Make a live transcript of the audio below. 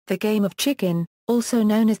The game of chicken, also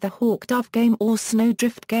known as the hawk-dove game or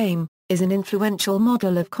snowdrift game, is an influential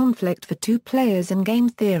model of conflict for two players in game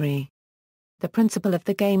theory. The principle of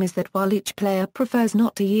the game is that while each player prefers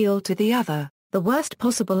not to yield to the other, the worst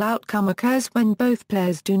possible outcome occurs when both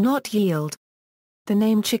players do not yield. The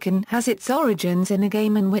name chicken has its origins in a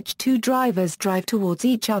game in which two drivers drive towards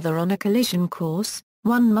each other on a collision course.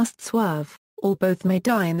 One must swerve, or both may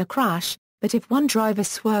die in the crash, but if one driver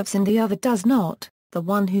swerves and the other does not, the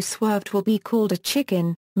one who swerved will be called a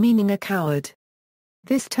chicken, meaning a coward.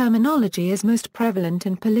 This terminology is most prevalent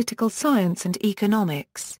in political science and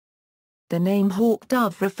economics. The name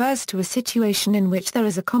hawk-dove refers to a situation in which there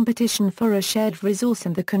is a competition for a shared resource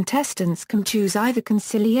and the contestants can choose either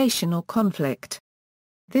conciliation or conflict.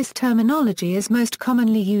 This terminology is most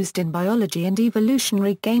commonly used in biology and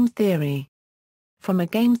evolutionary game theory. From a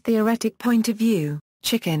game-theoretic point of view,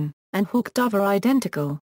 chicken and hawk-dove are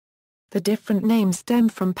identical. The different names stem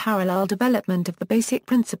from parallel development of the basic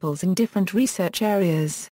principles in different research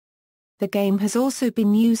areas. The game has also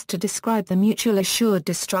been used to describe the mutual assured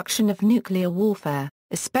destruction of nuclear warfare,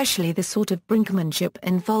 especially the sort of brinkmanship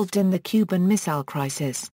involved in the Cuban Missile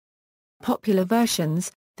Crisis. Popular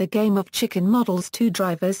versions, the game of chicken models two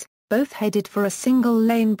drivers, both headed for a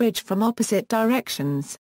single-lane bridge from opposite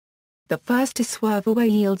directions. The first to swerve away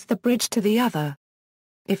yields the bridge to the other.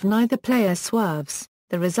 If neither player swerves,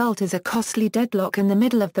 the result is a costly deadlock in the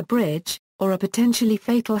middle of the bridge, or a potentially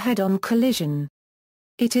fatal head-on collision.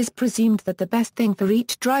 It is presumed that the best thing for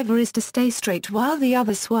each driver is to stay straight while the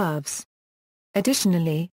other swerves.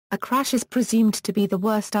 Additionally, a crash is presumed to be the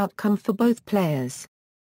worst outcome for both players.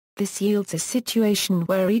 This yields a situation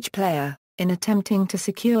where each player, in attempting to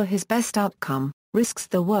secure his best outcome, risks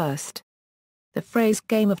the worst. The phrase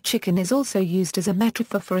game of chicken is also used as a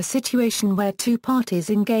metaphor for a situation where two parties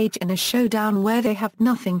engage in a showdown where they have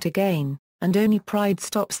nothing to gain, and only pride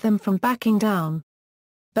stops them from backing down.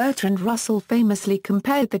 Bertrand Russell famously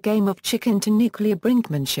compared the game of chicken to nuclear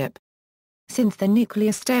brinkmanship. Since the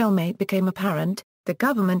nuclear stalemate became apparent, the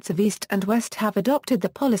governments of East and West have adopted the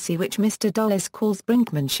policy which Mr. Dulles calls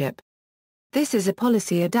brinkmanship. This is a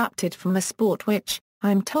policy adapted from a sport which,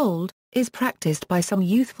 I am told, is practiced by some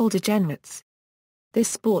youthful degenerates. This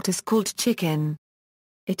sport is called chicken.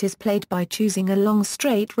 It is played by choosing a long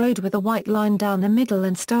straight road with a white line down the middle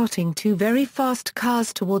and starting two very fast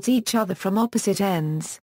cars towards each other from opposite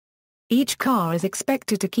ends. Each car is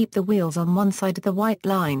expected to keep the wheels on one side of the white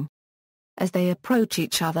line. As they approach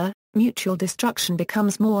each other, mutual destruction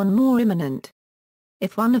becomes more and more imminent.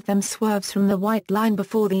 If one of them swerves from the white line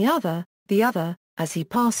before the other, as he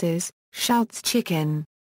passes, shouts chicken.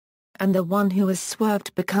 And the one who has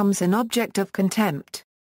swerved becomes an object of contempt.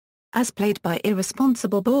 As played by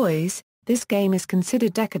irresponsible boys, this game is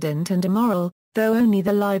considered decadent and immoral, though only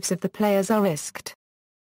the lives of the players are risked.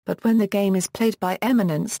 But when the game is played by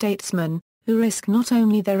eminent statesmen, who risk not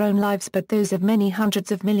only their own lives but those of many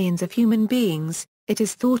hundreds of millions of human beings, it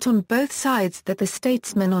is thought on both sides that the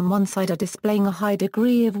statesmen on one side are displaying a high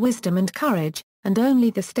degree of wisdom and courage, and only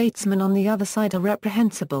the statesmen on the other side are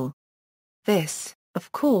reprehensible. This,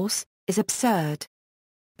 of course, is absurd.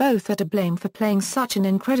 Both are to blame for playing such an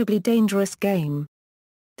incredibly dangerous game.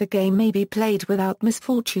 The game may be played without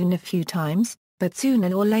misfortune a few times, but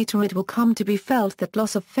sooner or later it will come to be felt that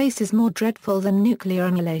loss of face is more dreadful than nuclear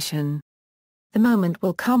annihilation. The moment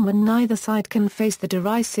will come when neither side can face the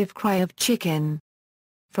derisive cry of chicken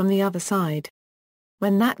from the other side.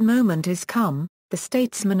 When that moment is come, the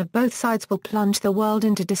statesmen of both sides will plunge the world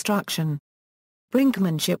into destruction.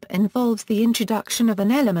 Brinkmanship involves the introduction of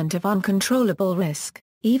an element of uncontrollable risk.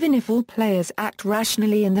 Even if all players act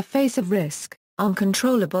rationally in the face of risk,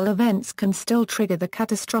 uncontrollable events can still trigger the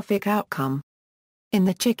catastrophic outcome. In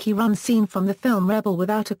the Chicky Run scene from the film Rebel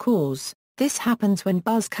Without a Cause, this happens when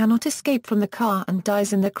Buzz cannot escape from the car and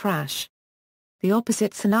dies in the crash. The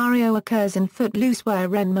opposite scenario occurs in Footloose where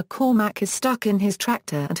Ren McCormack is stuck in his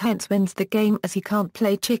tractor and hence wins the game as he can't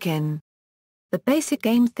play chicken. The basic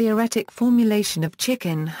game-theoretic formulation of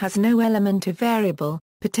chicken has no element of variable,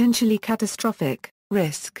 potentially catastrophic,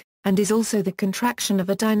 risk, and is also the contraction of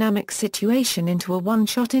a dynamic situation into a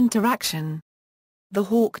one-shot interaction. The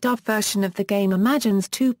hawk-dove version of the game imagines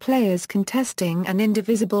two players contesting an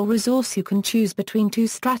indivisible resource who can choose between two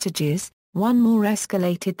strategies, one more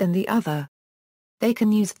escalated than the other. They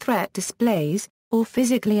can use threat displays, or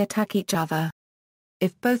physically attack each other.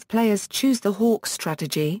 If both players choose the hawk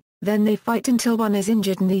strategy, then they fight until one is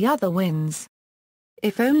injured and the other wins.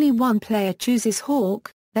 If only one player chooses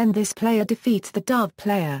hawk, then this player defeats the dove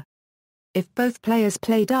player. If both players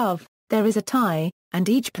play dove, there is a tie, and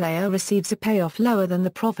each player receives a payoff lower than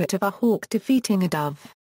the profit of a hawk defeating a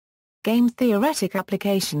dove. Game-theoretic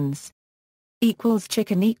applications.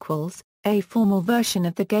 Chicken equals. A formal version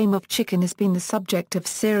of the game of chicken has been the subject of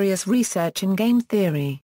serious research in game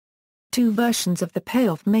theory. Two versions of the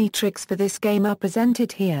payoff matrix for this game are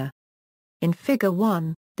presented here. In Figure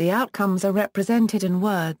 1, the outcomes are represented in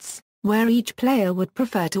words, where each player would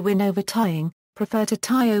prefer to win over tying, prefer to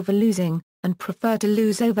tie over losing, and prefer to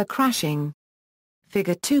lose over crashing.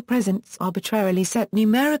 Figure 2 presents arbitrarily set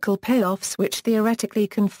numerical payoffs which theoretically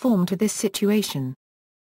conform to this situation.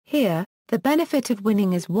 Here, the benefit of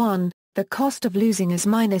winning is 1, the cost of losing is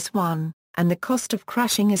 -1, and the cost of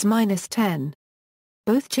crashing is -10.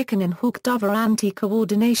 Both chicken and hawk-dove are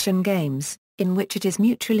anti-coordination games, in which it is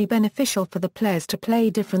mutually beneficial for the players to play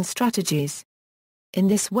different strategies. In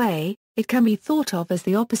this way, it can be thought of as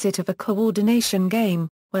the opposite of a coordination game,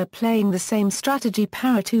 where playing the same strategy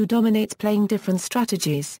parity dominates playing different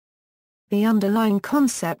strategies. The underlying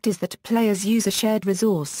concept is that players use a shared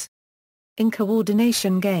resource. In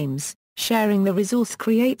coordination games, sharing the resource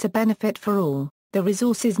creates a benefit for all, the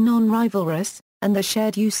resource is non-rivalrous, and the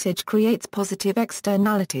shared usage creates positive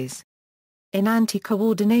externalities. In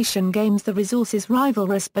anti-coordination games the resource is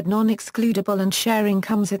rivalrous but non-excludable and sharing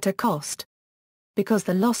comes at a cost. Because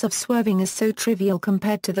the loss of swerving is so trivial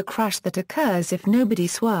compared to the crash that occurs if nobody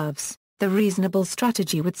swerves, the reasonable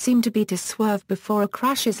strategy would seem to be to swerve before a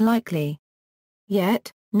crash is likely.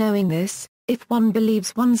 Yet, knowing this, if one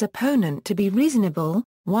believes one's opponent to be reasonable,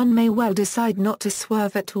 one may well decide not to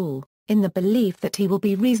swerve at all, in the belief that he will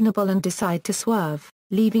be reasonable and decide to swerve,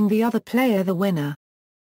 leaving the other player the winner.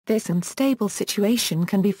 This unstable situation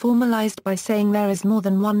can be formalized by saying there is more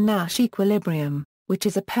than one Nash equilibrium, which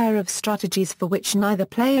is a pair of strategies for which neither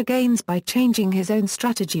player gains by changing his own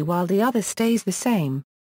strategy while the other stays the same.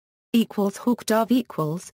 Hawk-dove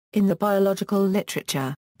equals. In the biological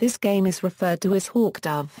literature, this game is referred to as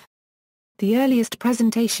hawk-dove. The earliest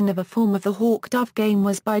presentation of a form of the hawk-dove game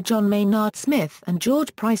was by John Maynard Smith and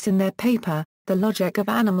George Price in their paper, The Logic of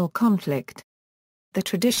Animal Conflict. The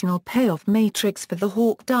traditional payoff matrix for the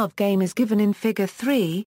hawk-dove game is given in Figure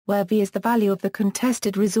 3, where V is the value of the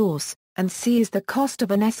contested resource, and C is the cost of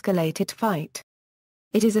an escalated fight.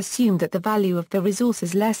 It is assumed that the value of the resource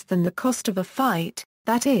is less than the cost of a fight,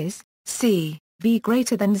 that is, C, V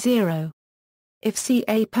greater than 0. If C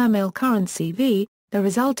a per mil currency V, the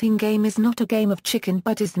resulting game is not a game of chicken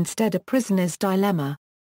but is instead a prisoner's dilemma.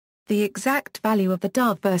 The exact value of the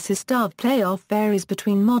dove versus dove payoff varies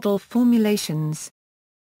between model formulations.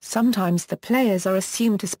 Sometimes the players are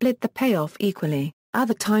assumed to split the payoff equally,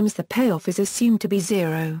 other times the payoff is assumed to be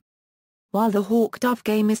 0. While the hawk-dove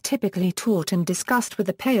game is typically taught and discussed with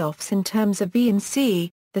the payoffs in terms of V and C,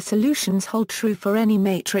 the solutions hold true for any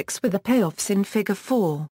matrix with the payoffs in Figure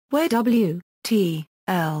 4, where W, T,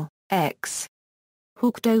 L, X.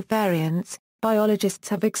 Hawk-dove variants. Biologists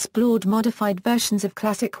have explored modified versions of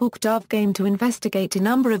classic hawk-dove game to investigate a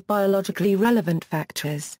number of biologically relevant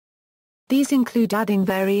factors. These include adding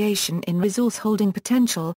variation in resource holding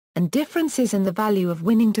potential, and differences in the value of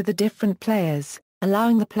winning to the different players,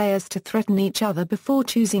 allowing the players to threaten each other before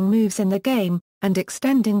choosing moves in the game, and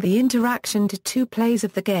extending the interaction to 2 plays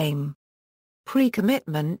of the game.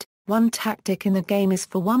 Pre-commitment. One tactic in the game is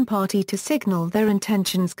for one party to signal their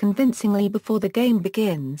intentions convincingly before the game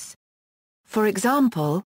begins. For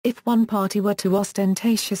example, if one party were to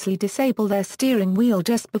ostentatiously disable their steering wheel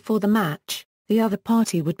just before the match, the other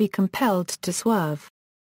party would be compelled to swerve.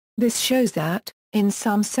 This shows that, in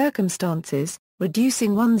some circumstances,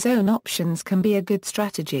 reducing one's own options can be a good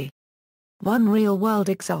strategy. One real-world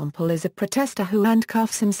example is a protester who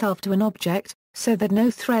handcuffs himself to an object, so that no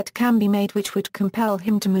threat can be made which would compel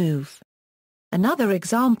him to move. Another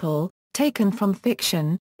example, taken from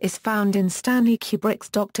fiction, is found in Stanley Kubrick's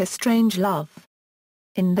Dr. Strangelove.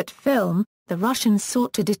 In that film, the Russians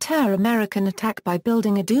sought to deter American attack by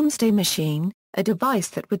building a doomsday machine, a device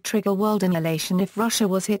that would trigger world annihilation if Russia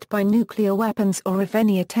was hit by nuclear weapons or if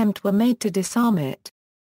any attempt were made to disarm it.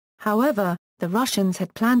 However, the Russians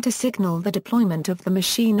had planned to signal the deployment of the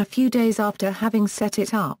machine a few days after having set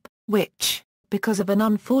it up, which, because of an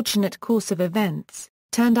unfortunate course of events,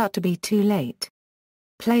 turned out to be too late.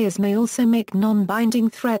 Players may also make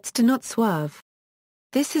non-binding threats to not swerve.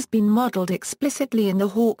 This has been modeled explicitly in the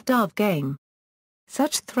hawk-dove game.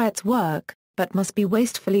 Such threats work, but must be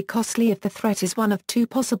wastefully costly if the threat is one of 2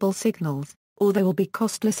 possible signals, or they will be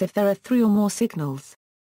costless if there are 3 or more signals.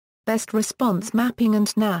 Best response mapping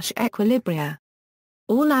and Nash equilibria.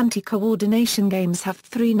 All anti-coordination games have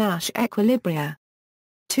 3 Nash equilibria.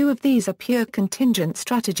 2 of these are pure contingent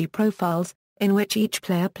strategy profiles, in which each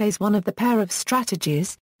player plays one of the pair of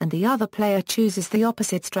strategies, and the other player chooses the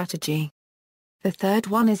opposite strategy. The third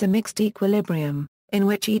one is a mixed equilibrium, in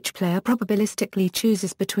which each player probabilistically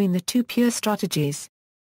chooses between the two pure strategies.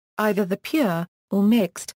 Either the pure, or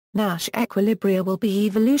mixed, Nash equilibria will be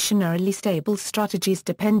evolutionarily stable strategies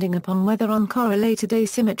depending upon whether uncorrelated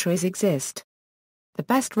asymmetries exist. The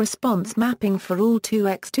best response mapping for all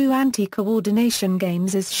 2x2 anti-coordination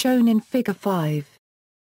games is shown in Figure 5.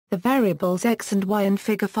 The variables x and y in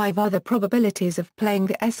Figure 5 are the probabilities of playing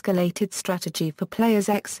the escalated strategy for players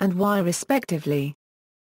x and y respectively.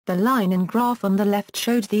 The line and graph on the left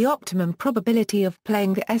showed the optimum probability of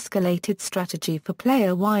playing the escalated strategy for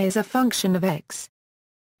player y as a function of x.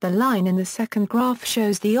 The line in the second graph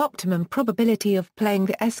shows the optimum probability of playing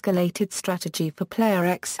the escalated strategy for player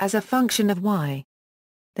x as a function of y.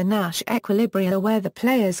 The Nash equilibria where the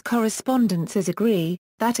players' correspondences agree,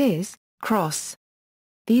 that is, cross.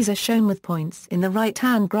 These are shown with points in the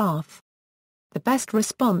right-hand graph. The best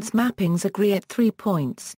response mappings agree at 3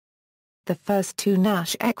 points. The first two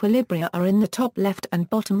Nash equilibria are in the top left and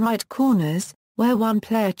bottom right corners, where one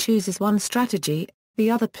player chooses one strategy, the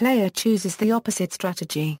other player chooses the opposite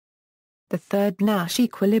strategy. The third Nash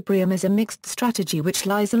equilibrium is a mixed strategy which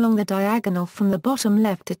lies along the diagonal from the bottom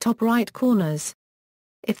left to top right corners.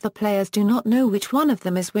 If the players do not know which one of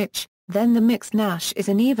them is which, then the mixed Nash is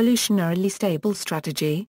an evolutionarily stable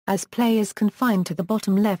strategy, as play is confined to the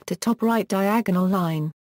bottom left to top right diagonal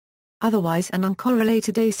line. Otherwise an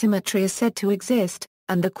uncorrelated asymmetry is said to exist,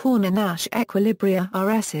 and the corner Nash equilibria are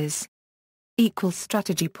S's.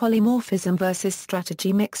 Strategy polymorphism versus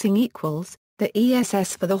strategy mixing equals, the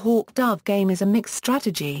ESS for the hawk-dove game is a mixed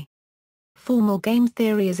strategy. Formal game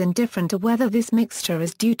theory is indifferent to whether this mixture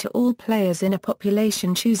is due to all players in a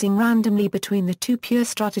population choosing randomly between the two pure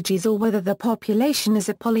strategies or whether the population is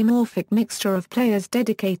a polymorphic mixture of players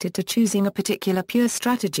dedicated to choosing a particular pure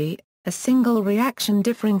strategy, a single reaction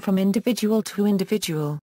differing from individual to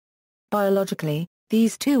individual. Biologically,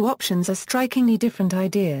 these two options are strikingly different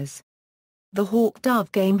ideas. The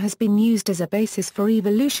hawk-dove game has been used as a basis for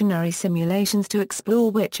evolutionary simulations to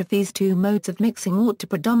explore which of these two modes of mixing ought to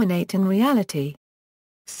predominate in reality.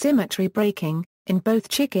 Symmetry breaking, in both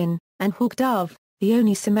chicken and hawk-dove, the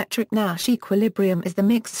only symmetric Nash equilibrium is the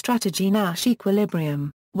mixed strategy Nash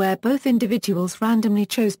equilibrium, where both individuals randomly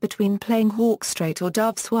chose between playing hawk straight or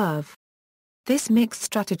dove swerve. This mixed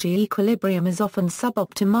strategy equilibrium is often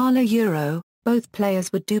suboptimal. Both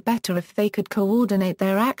players would do better if they could coordinate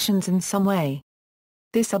their actions in some way.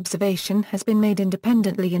 This observation has been made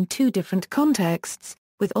independently in two different contexts,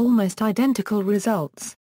 with almost identical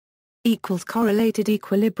results. Correlated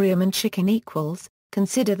equilibrium and chicken equals,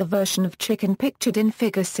 consider the version of chicken pictured in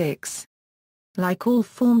Figure 6. Like all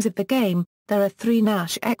forms of the game, there are 3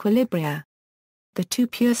 Nash equilibria. The two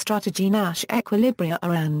pure strategy Nash equilibria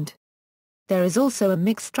are and. There is also a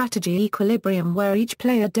mixed strategy equilibrium where each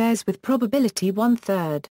player dares with probability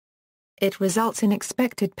 1/3. It results in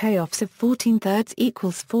expected payoffs of 14/3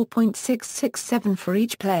 equals 4.667 for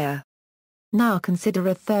each player. Now consider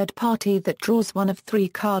a third party that draws one of 3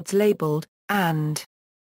 cards labeled, and.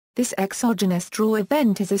 This exogenous draw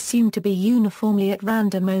event is assumed to be uniformly at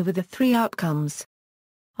random over the 3 outcomes.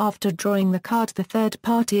 After drawing the card, the third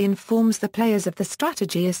party informs the players of the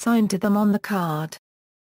strategy assigned to them on the card.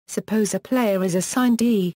 Suppose a player is assigned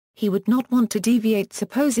D, he would not want to deviate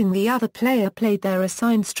supposing the other player played their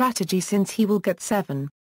assigned strategy since he will get 7.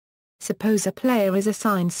 Suppose a player is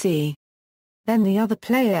assigned C. Then the other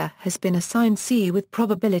player has been assigned C with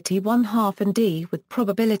probability 1/2 and D with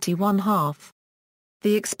probability 1/2.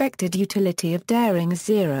 The expected utility of daring is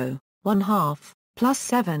 0, 1/2, plus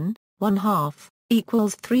 7, 1/2,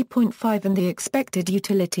 equals 3.5 and the expected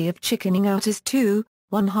utility of chickening out is 2,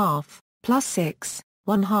 1/2, plus 6.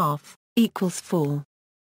 1/2, equals 4.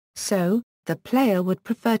 So, the player would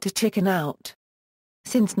prefer to chicken out.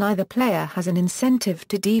 Since neither player has an incentive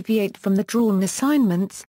to deviate from the drawn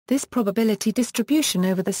assignments, this probability distribution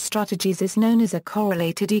over the strategies is known as a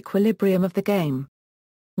correlated equilibrium of the game.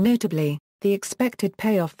 Notably, the expected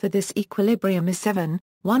payoff for this equilibrium is 7,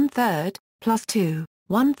 1/3, plus 2,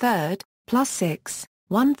 1/3, plus 6,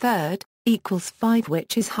 1/3, equals 5,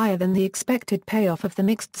 which is higher than the expected payoff of the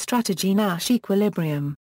mixed strategy Nash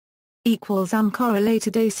equilibrium.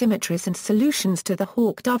 Uncorrelated asymmetries and solutions to the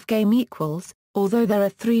hawk-dove game equals, although there are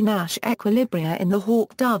 3 Nash equilibria in the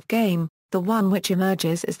hawk-dove game, the one which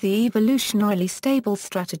emerges as the evolutionarily stable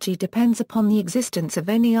strategy depends upon the existence of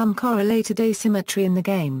any uncorrelated asymmetry in the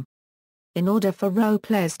game. In order for row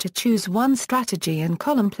players to choose one strategy and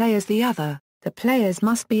column players the other, the players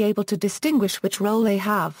must be able to distinguish which role they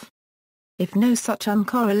have. If no such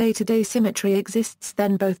uncorrelated asymmetry exists,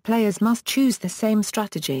 then both players must choose the same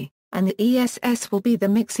strategy, and the ESS will be the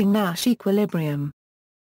mixing Nash equilibrium.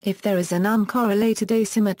 If there is an uncorrelated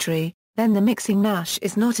asymmetry, then the mixing Nash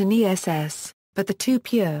is not an ESS, but the two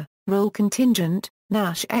pure, role-contingent,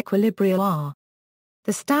 Nash equilibria are.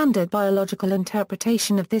 The standard biological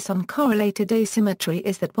interpretation of this uncorrelated asymmetry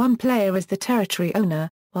is that one player is the territory owner,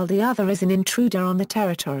 while the other is an intruder on the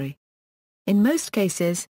territory. In most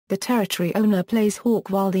cases, the territory owner plays hawk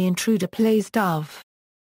while the intruder plays dove.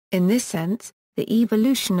 In this sense, the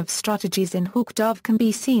evolution of strategies in hawk-dove can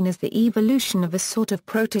be seen as the evolution of a sort of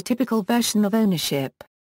prototypical version of ownership.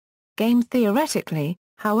 Game-theoretically,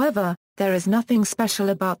 however, there is nothing special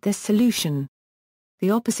about this solution.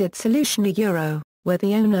 The opposite solution where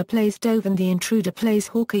the owner plays dove and the intruder plays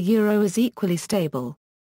hawk is equally stable.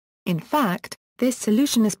 In fact, this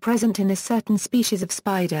solution is present in a certain species of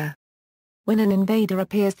spider. When an invader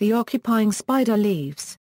appears, the occupying spider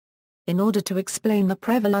leaves. In order to explain the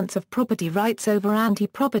prevalence of property rights over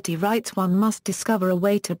anti-property rights, one must discover a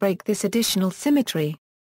way to break this additional symmetry.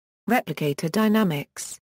 Replicator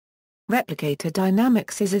dynamics. Replicator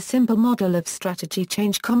dynamics is a simple model of strategy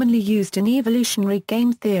change commonly used in evolutionary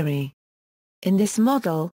game theory. In this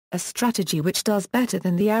model, a strategy which does better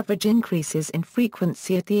than the average increases in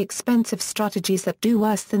frequency at the expense of strategies that do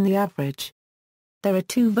worse than the average. There are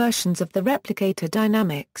two versions of the replicator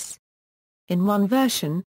dynamics. In one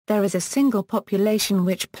version, there is a single population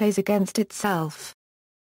which plays against itself.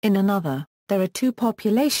 In another, there are two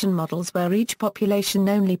population models where each population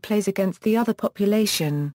only plays against the other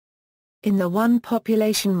population. In the one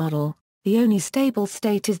population model, the only stable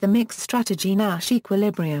state is the mixed strategy Nash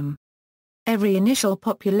equilibrium. Every initial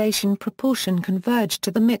population proportion converged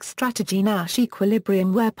to the mixed strategy Nash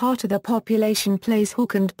equilibrium where part of the population plays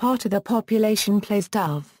hawk and part of the population plays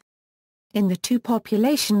dove. In the two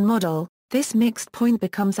population model, this mixed point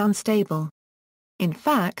becomes unstable. In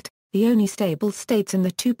fact, the only stable states in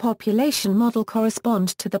the two population model correspond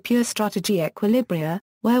to the pure strategy equilibria,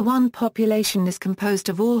 where one population is composed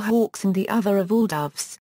of all hawks and the other of all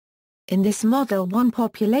doves. In this model, one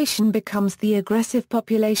population becomes the aggressive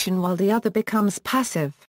population while the other becomes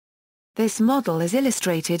passive. This model is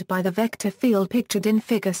illustrated by the vector field pictured in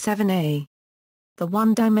Figure 7a. The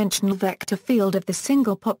one-dimensional vector field of the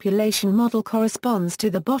single population model corresponds to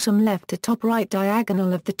the bottom left to top right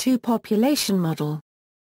diagonal of the two population model.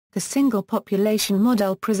 The single population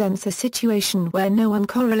model presents a situation where no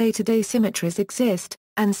uncorrelated asymmetries exist,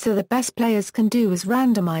 and so the best players can do is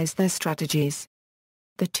randomize their strategies.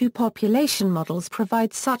 The two population models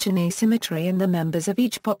provide such an asymmetry, and the members of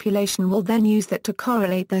each population will then use that to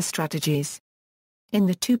correlate their strategies. In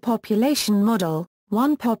the two population model,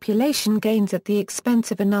 one population gains at the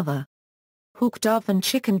expense of another. Hawk, dove and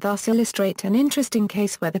chicken thus illustrate an interesting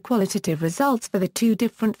case where the qualitative results for the two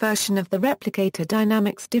different versions of the replicator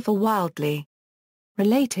dynamics differ wildly.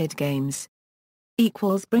 Related games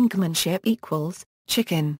brinkmanship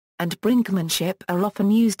chicken and brinkmanship are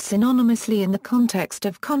often used synonymously in the context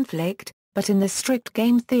of conflict, but in the strict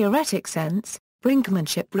game-theoretic sense,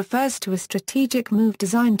 brinkmanship refers to a strategic move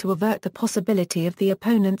designed to avert the possibility of the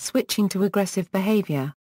opponent switching to aggressive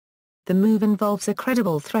behavior. The move involves a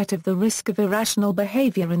credible threat of the risk of irrational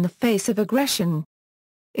behavior in the face of aggression.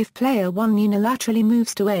 If player 1 unilaterally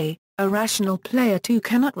moves to A, a rational player 2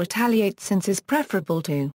 cannot retaliate since is preferable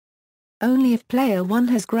to. Only if player 1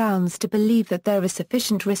 has grounds to believe that there is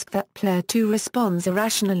sufficient risk that player 2 responds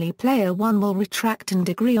irrationally, player 1 will retract and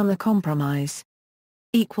agree on the compromise.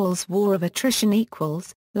 War of attrition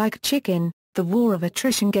like chicken, the war of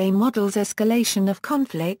attrition game models escalation of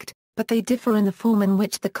conflict, but they differ in the form in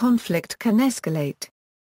which the conflict can escalate.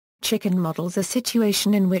 Chicken models a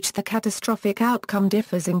situation in which the catastrophic outcome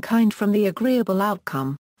differs in kind from the agreeable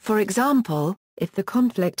outcome, for example, if the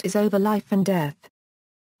conflict is over life and death.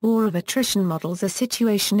 War of attrition models a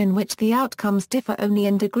situation in which the outcomes differ only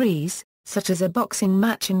in degrees, such as a boxing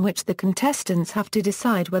match in which the contestants have to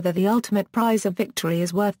decide whether the ultimate prize of victory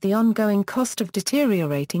is worth the ongoing cost of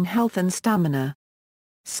deteriorating health and stamina.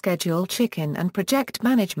 Schedule chicken and project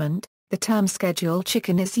management. The term schedule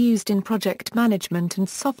chicken is used in project management and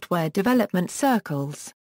software development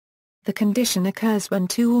circles. The condition occurs when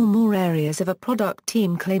two or more areas of a product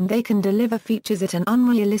team claim they can deliver features at an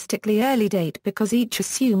unrealistically early date because each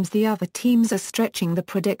assumes the other teams are stretching the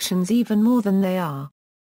predictions even more than they are.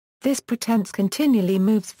 This pretense continually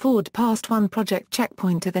moves forward past one project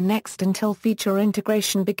checkpoint to the next until feature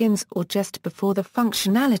integration begins or just before the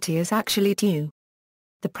functionality is actually due.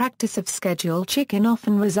 The practice of schedule chicken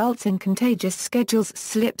often results in contagious schedules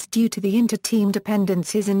slips due to the inter-team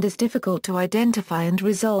dependencies and is difficult to identify and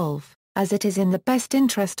resolve, as it is in the best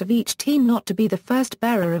interest of each team not to be the first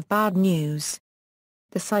bearer of bad news.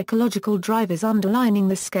 The psychological drivers underlining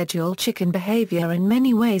the schedule chicken behavior in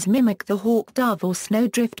many ways mimic the hawk-dove or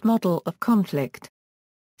snowdrift model of conflict.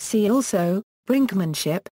 See also,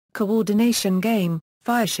 brinkmanship, coordination game,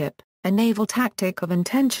 fireship, a naval tactic of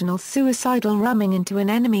intentional suicidal ramming into an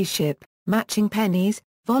enemy ship, matching pennies,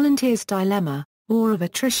 volunteer's dilemma, war of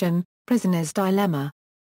attrition, prisoner's dilemma.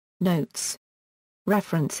 Notes.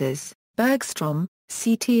 References: Bergstrom,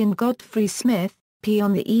 C.T. and Godfrey Smith, P.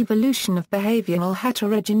 on the Evolution of Behavioral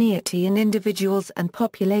Heterogeneity in Individuals and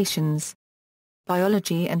Populations.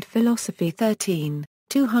 Biology and Philosophy 13,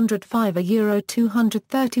 205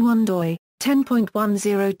 231 doi,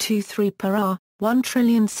 10.1023 per r,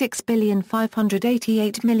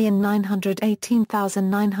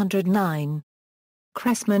 1,6,588,918,909.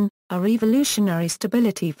 Cressman, A Evolutionary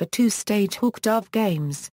Stability for Two-Stage Hawk-Dove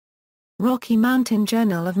Games. Rocky Mountain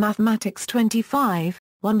Journal of Mathematics 25,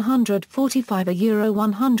 145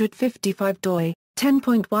 155 doi,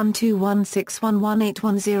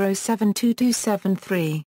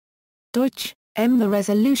 10.12161181072273. Deutsch, M. The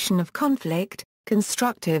Resolution of Conflict,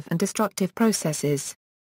 Constructive and Destructive Processes.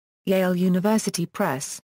 Yale University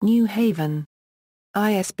Press, New Haven.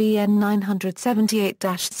 ISBN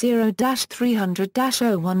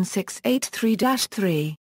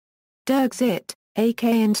 978-0-300-01683-3. Dirkzit,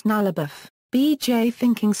 A.K. and Nalaboff, B.J.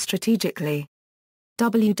 Thinking Strategically.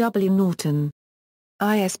 W. W. Norton.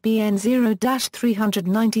 ISBN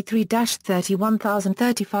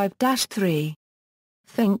 0-393-31035-3.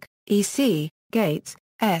 Think, E.C., Gates,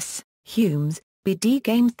 S., Humes, B.D.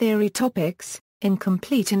 Game Theory Topics,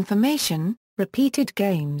 Incomplete Information, Repeated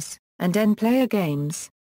Games, and N-Player Games.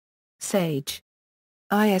 Sage.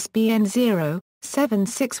 ISBN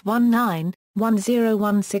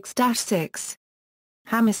 0-7619-1016-6.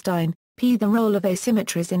 Hammerstein, P. The Role of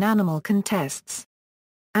Asymmetries in Animal Contests.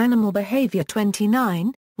 Animal Behavior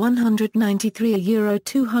 29, 193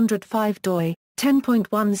 205 doi,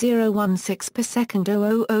 10.1016 per second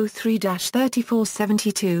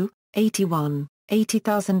 0003-3472, 81,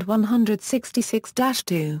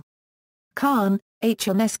 80166-2. Khan, H.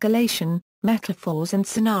 On Escalation, Metaphors and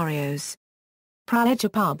Scenarios.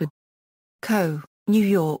 Pralejapub. Co., New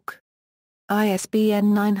York.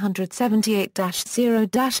 ISBN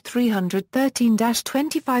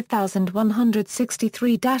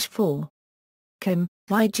 978-0-313-25163-4. Kim,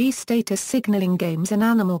 Y. G. Status Signaling Games and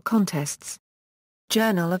Animal Contests.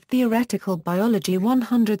 Journal of Theoretical Biology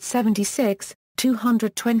 176,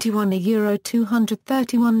 221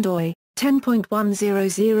 231 doi,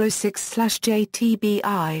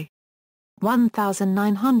 10.1006/JTBI.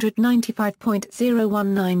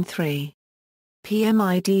 1995.0193.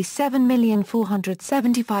 PMID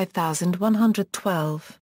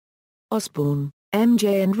 7475112. Osborne,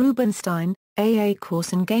 M.J. and Rubenstein, A.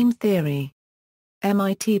 Course in Game Theory.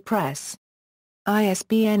 MIT Press.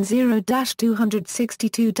 ISBN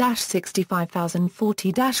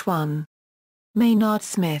 0-262-65040-1. Maynard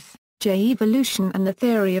Smith, J. Evolution and the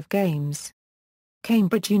Theory of Games.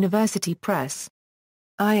 Cambridge University Press.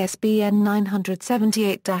 ISBN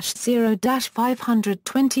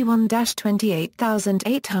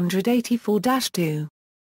 978-0-521-28884-2.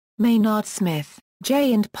 Maynard Smith,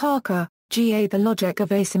 J. and Parker, G. A. The Logic of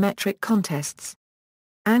Asymmetric Contests.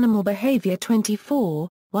 Animal Behavior 24,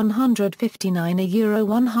 159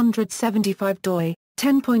 175 doi,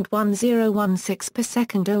 10.1016 per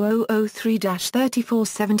second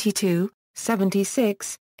 0003-3472,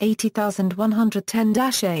 76,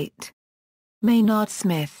 80110-8. Maynard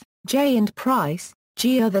Smith, J. and Price,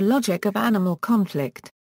 G. The Logic of Animal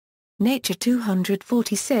Conflict. Nature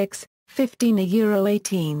 246, 15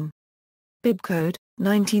 18. Bibcode,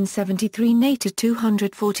 1973 Nature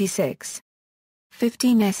 246.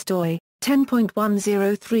 15 S doi,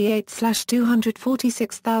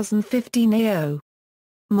 10.1038/246015 AO.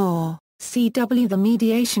 Moore, C.W. The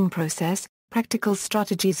Mediation Process, Practical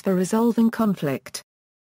Strategies for Resolving Conflict.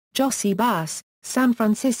 Jossie Bass, San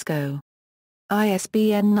Francisco.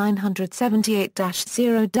 ISBN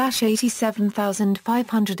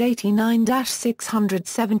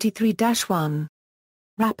 978-0-87589-673-1.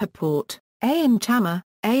 Rappaport, A. and Chama,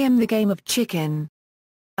 A. M. The Game of Chicken.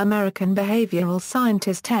 American Behavioral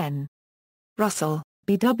Scientist 10. Russell,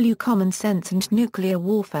 B. W. Common Sense and Nuclear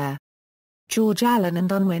Warfare. George Allen and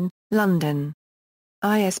Unwin, London.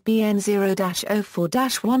 ISBN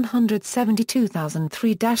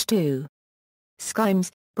 0-04-172003-2.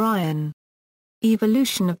 Skimes, Brian.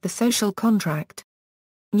 Evolution of the Social Contract.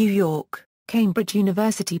 New York, Cambridge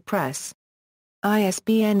University Press.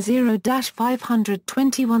 ISBN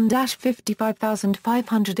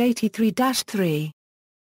 0-521-55583-3.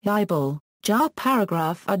 Leibel, Jar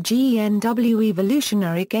Paragraph RGENW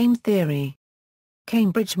Evolutionary Game Theory.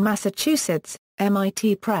 Cambridge, Massachusetts,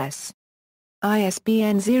 MIT Press.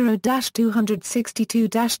 ISBN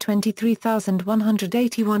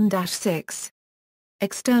 0-262-23181-6.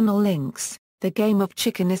 External links. The Game of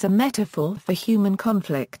Chicken is a metaphor for human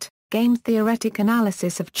conflict. Game-theoretic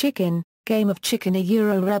analysis of chicken. Game of Chicken, a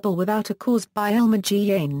Euro rebel without a cause by Elmer G.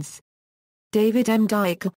 Yanes. David M.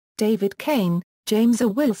 Dykle, David Kane, James A.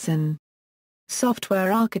 Wilson.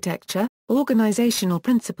 Software Architecture, Organizational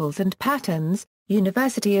Principles and Patterns,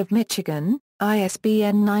 University of Michigan,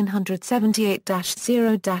 ISBN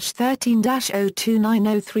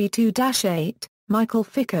 978-0-13-029032-8, Michael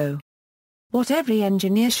Ficco. What Every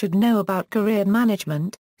Engineer Should Know About Career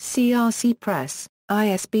Management, CRC Press,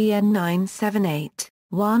 ISBN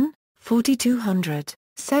 978-1-4200,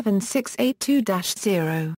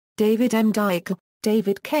 7682-0, David M. Dykle,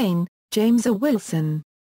 David Kane, James A. Wilson.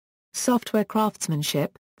 Software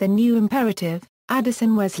Craftsmanship, The New Imperative,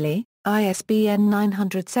 Addison Wesley, ISBN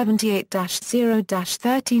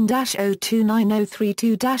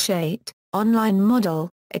 978-0-13-029032-8, Online Model,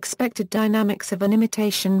 Expected Dynamics of an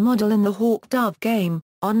Imitation Model in the Hawk-Dove Game,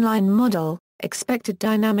 Online Model, Expected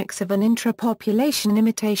Dynamics of an Intra-Population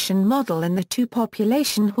Imitation Model in the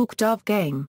Two-Population Hawk-Dove Game.